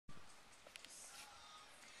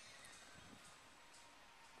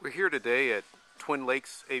We're here today at Twin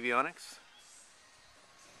Lakes Avionics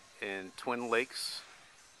in Twin Lakes,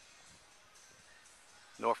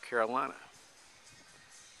 North Carolina.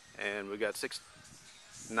 And we got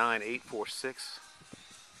 69846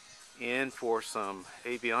 in for some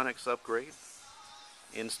avionics upgrade,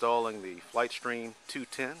 installing the Flightstream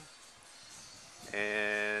 210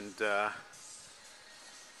 and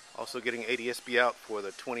also getting ADSB out for the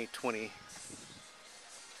 2020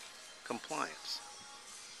 compliance.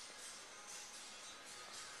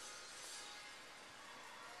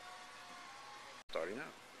 Starting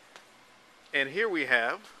out. And here we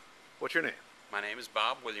have, what's your name? My name is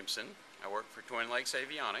Bob Williamson. I work for Twin Lakes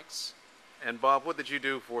Avionics. And Bob, what did you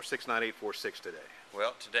do for 69846 today?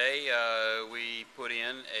 Well, today we put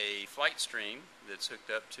in a Flightstream that's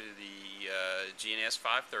hooked up to the GNS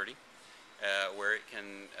 530 where it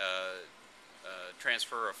can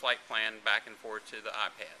transfer a flight plan back and forth to the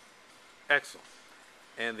iPad. Excellent.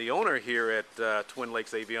 And the owner here at Twin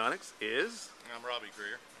Lakes Avionics is? I'm Robbie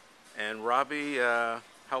Greer. And Robbie,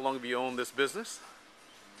 how long have you owned this business?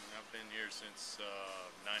 I've been here since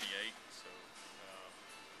 98, so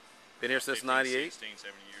been here since 15, 98? 16,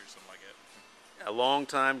 17 years, something like that. A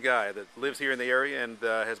long-time guy that lives here in the area and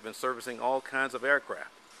has been servicing all kinds of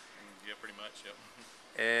aircraft. Yeah, pretty much, yep.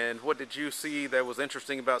 And what did you see that was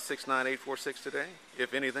interesting about 69846 today,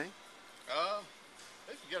 if anything? You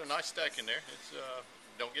got a nice stack in there. It's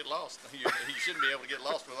don't get lost. You shouldn't be able to get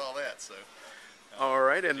lost with all that. So. All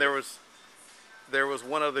right, and there was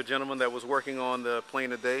one other gentleman that was working on the plane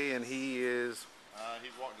today, and he is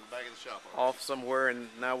he's walking to the back of the shop already. Off somewhere, and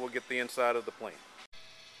now we'll get the inside of the plane.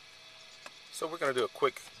 So we're going to do a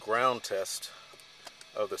quick ground test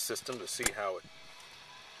of the system to see how it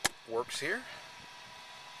works here.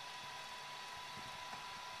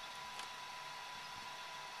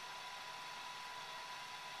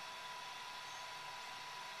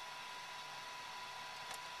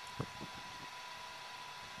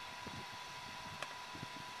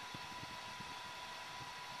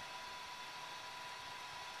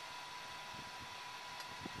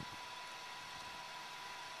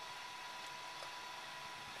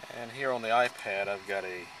 And here on the iPad I've got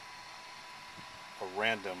a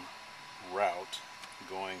random route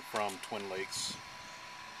going from Twin Lakes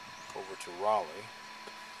over to Raleigh.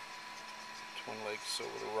 Twin Lakes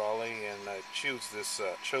over to Raleigh, and I chose this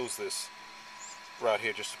route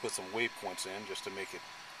here just to put some waypoints in, just to make it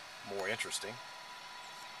more interesting.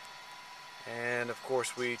 And of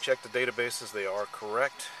course we check the databases, they are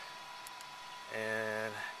correct,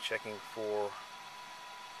 and checking for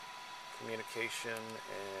communication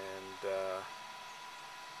and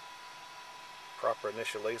proper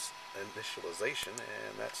initialization,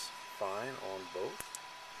 and that's fine on both.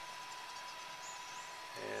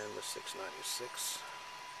 And the 696.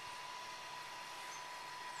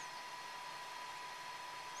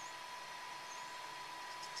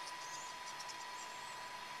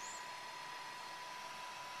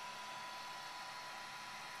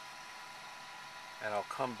 And I'll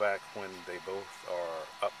come back when they both are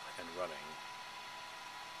up and running.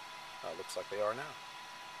 Looks like they are now.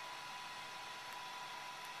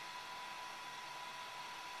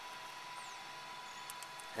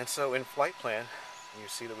 And so in flight plan, you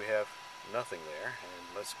see that we have nothing there.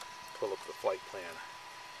 And let's pull up the flight plan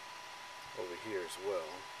over here as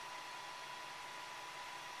well.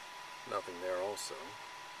 Nothing there also.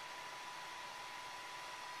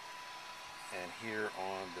 And here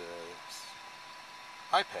on the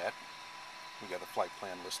iPad, we got the flight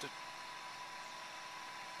plan listed,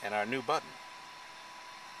 and our new button.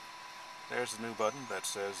 There's the new button that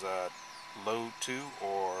says load to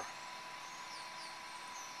or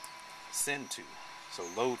send to. So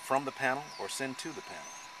load from the panel or send to the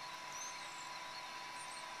panel.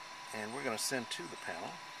 And we're going to send to the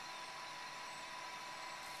panel.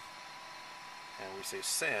 And we say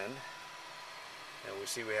send, and we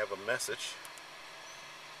see we have a message.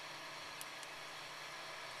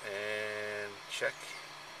 And check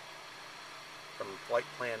from the flight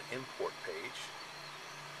plan import page.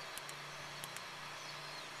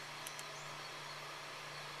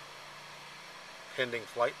 Pending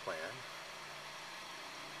flight plan.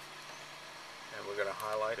 And we're going to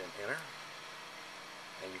highlight and enter.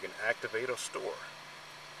 And you can activate or store.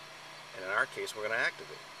 And in our case, we're going to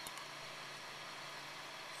activate.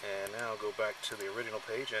 And now go back to the original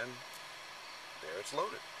page, and there it's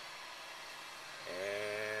loaded.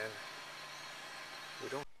 And we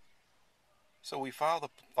don't. So we filed the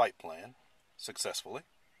flight plan successfully.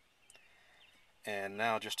 And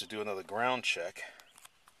now just to do another ground check,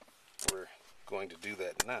 we're going to do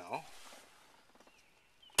that now.